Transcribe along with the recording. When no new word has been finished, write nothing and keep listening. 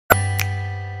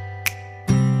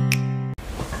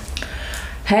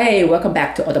Hey, welcome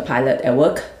back to Autopilot at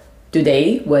Work.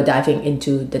 Today, we're diving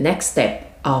into the next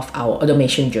step of our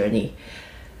automation journey.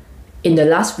 In the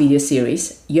last video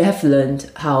series, you have learned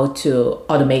how to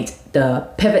automate the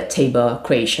pivot table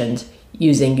creations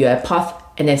using UiPath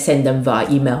and then send them via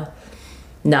email.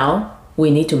 Now, we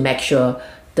need to make sure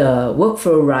the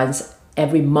workflow runs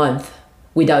every month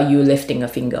without you lifting a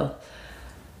finger.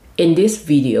 In this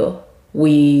video,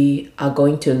 we are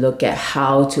going to look at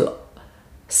how to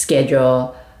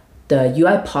schedule the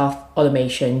UiPath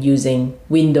automation using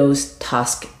Windows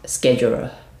Task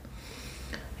Scheduler.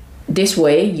 This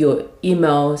way, your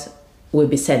emails will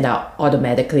be sent out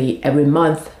automatically every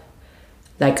month,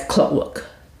 like clockwork.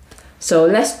 So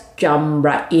let's jump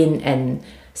right in and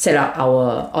set up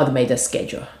our automated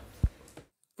schedule.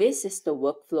 This is the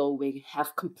workflow we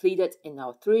have completed in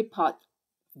our 3-part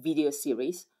video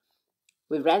series.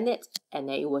 We ran it and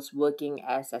it was working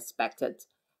as expected.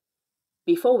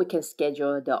 Before we can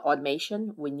schedule the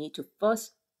automation, we need to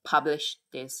first publish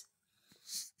this.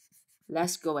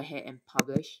 Let's go ahead and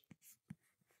publish.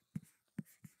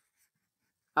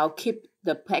 I'll keep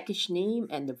the package name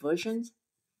and the versions.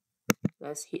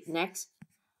 Let's hit next.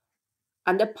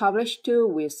 Under publish to,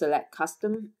 we'll select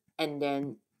custom, and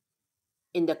then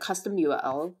in the custom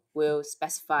URL, we'll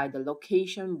specify the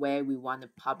location where we want to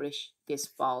publish this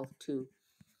file to.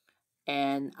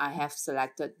 And I have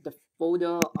selected the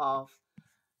folder of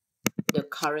the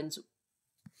current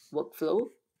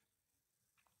workflow.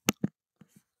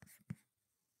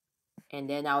 And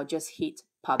then I'll just hit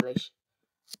publish.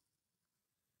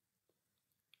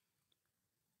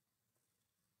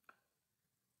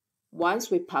 Once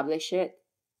we publish it,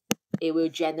 it will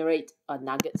generate a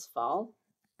nuggets file,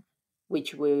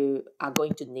 which we are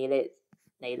going to need it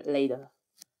later.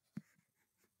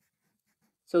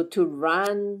 So to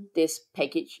run this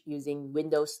package using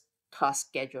Windows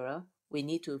Task Scheduler, we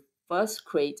need to first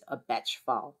create a batch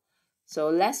file. So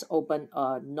let's open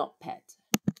a notepad.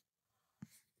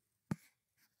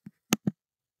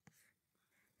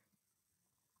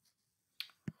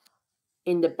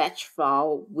 In the batch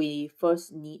file, we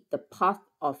first need the path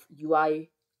of UI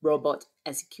robot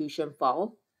execution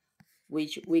file,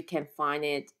 which we can find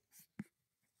it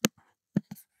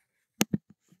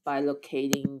by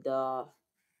locating the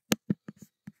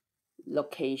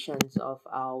locations of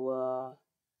our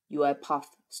UiPath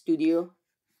Studio.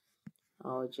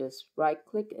 I'll just right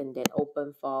click and then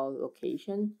open file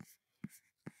location.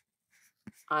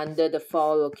 Under the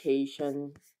file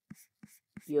location,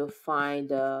 you'll find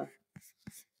the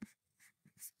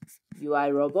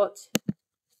UI robot,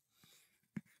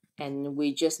 and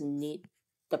we just need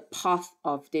the path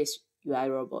of this UI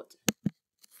robot.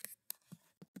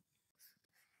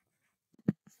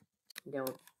 Then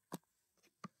we'll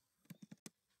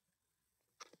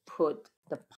put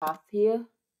the path here.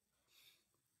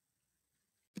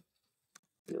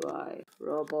 UI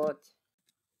robot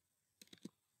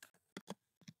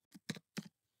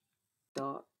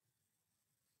dot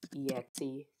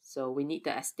exe. So we need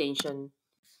the extension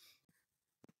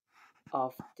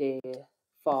of the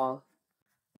file,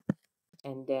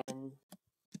 and then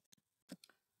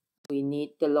we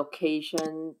need the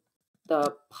location,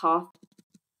 the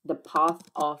path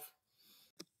of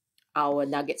our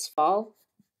nuggets file.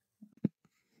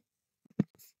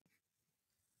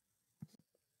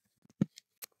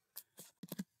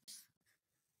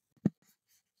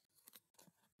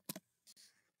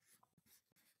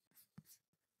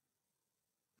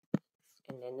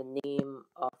 And then the name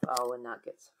of our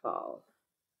nuggets file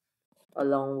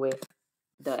along with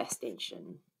the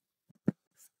extension.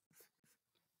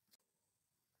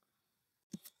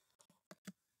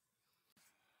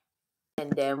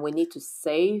 And then we need to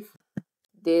save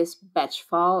this batch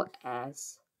file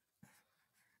as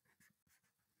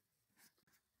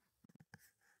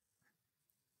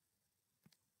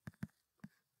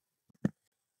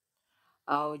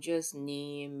I'll just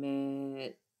name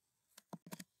it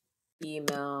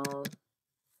email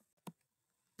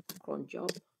cron job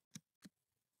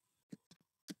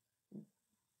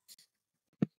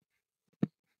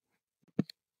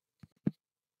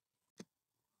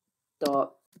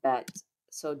dot bat.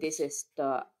 So this is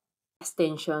the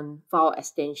extension, file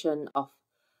extension of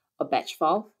a batch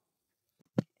file,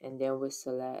 and then we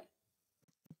select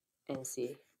and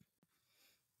see,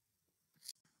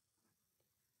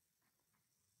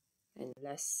 and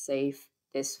let's save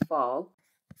this file.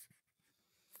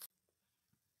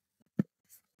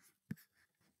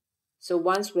 So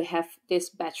once we have this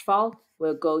batch file,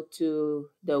 we'll go to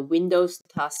the Windows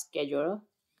Task Scheduler.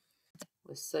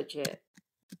 We'll search it.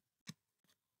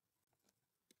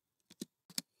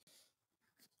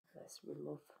 Let's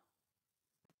remove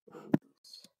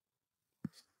Windows.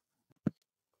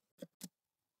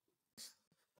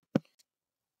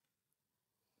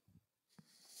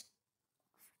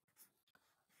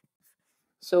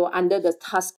 So under the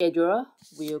task scheduler,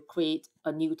 we'll create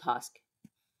a new task.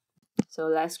 So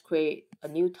let's create a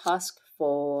new task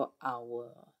for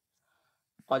our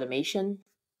automation.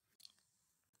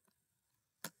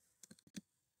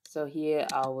 So here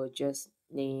I will just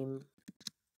name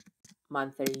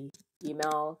monthly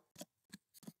email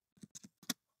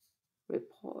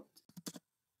report.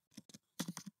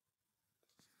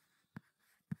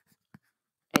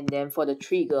 And then for the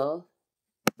trigger,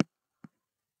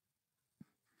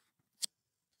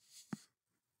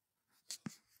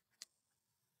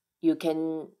 you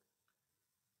can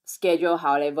schedule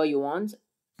however you want.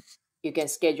 You can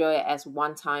schedule it as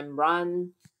one-time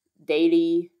run,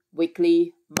 daily,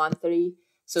 weekly, monthly.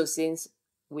 So since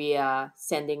we are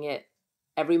sending it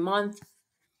every month,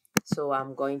 so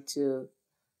I'm going to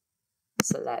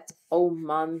select all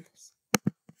months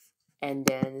and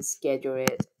then schedule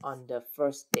it on the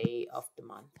first day of the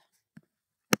month.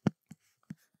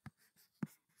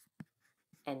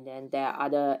 And then there are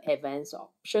other advanced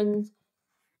options.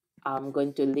 I'm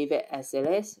going to leave it as it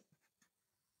is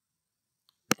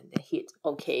and then hit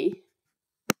OK.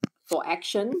 For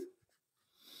action,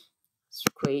 let's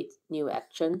create new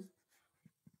action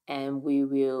and we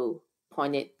will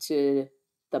point it to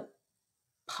the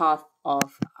path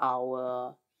of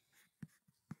our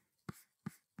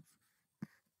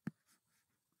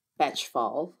batch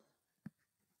file,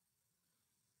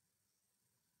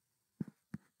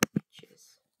 which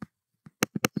is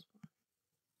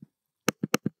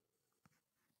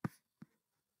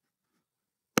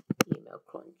email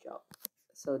clone job.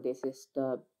 So this is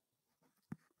the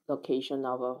location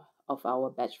of our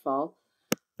batch file.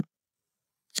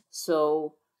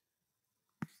 So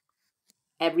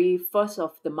every first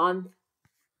of the month,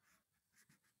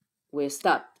 we'll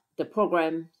start the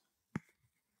program.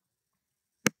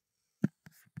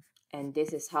 And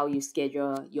this is how you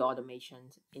schedule your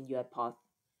automations in UiPath.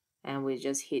 And we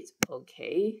just hit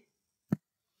OK.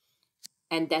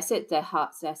 And that's it.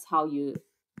 That's how you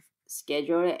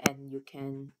schedule it. And you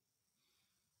can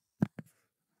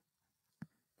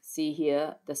see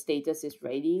here the status is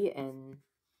ready and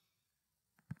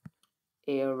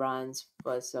it runs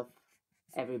first of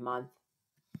every month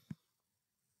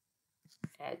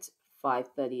at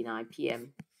 5:39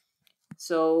 p.m.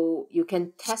 So you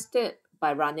can test it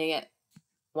by running it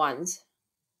once.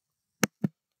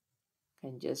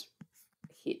 And just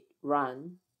hit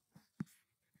run.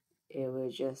 It will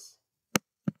just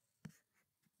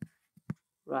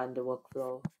run the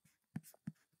workflow.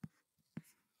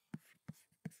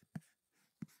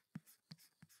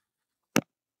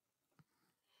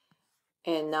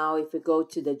 And now if we go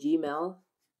to the Gmail,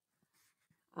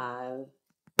 I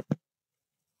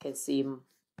can see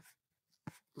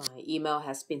my email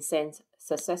has been sent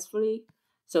successfully.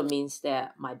 So it means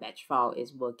that my batch file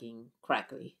is working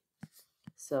correctly.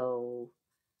 So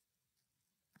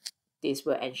this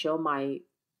will ensure my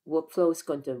workflow is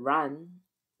going to run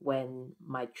when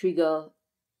my trigger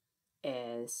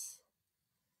is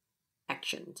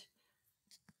actioned.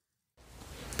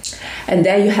 And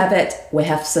there you have it. We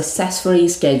have successfully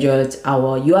scheduled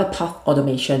our UiPath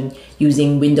automation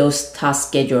using Windows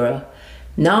Task Scheduler.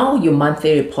 Now your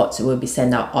monthly reports will be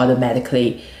sent out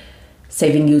automatically,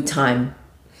 saving you time.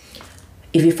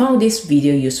 If you found this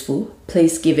video useful,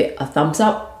 please give it a thumbs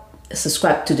up,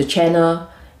 subscribe to the channel,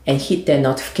 and hit the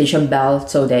notification bell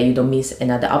so that you don't miss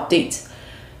another update.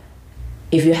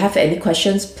 If you have any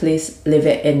questions, please leave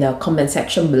it in the comment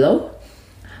section below.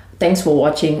 Thanks for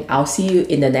watching. I'll see you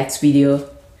in the next video.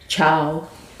 Ciao.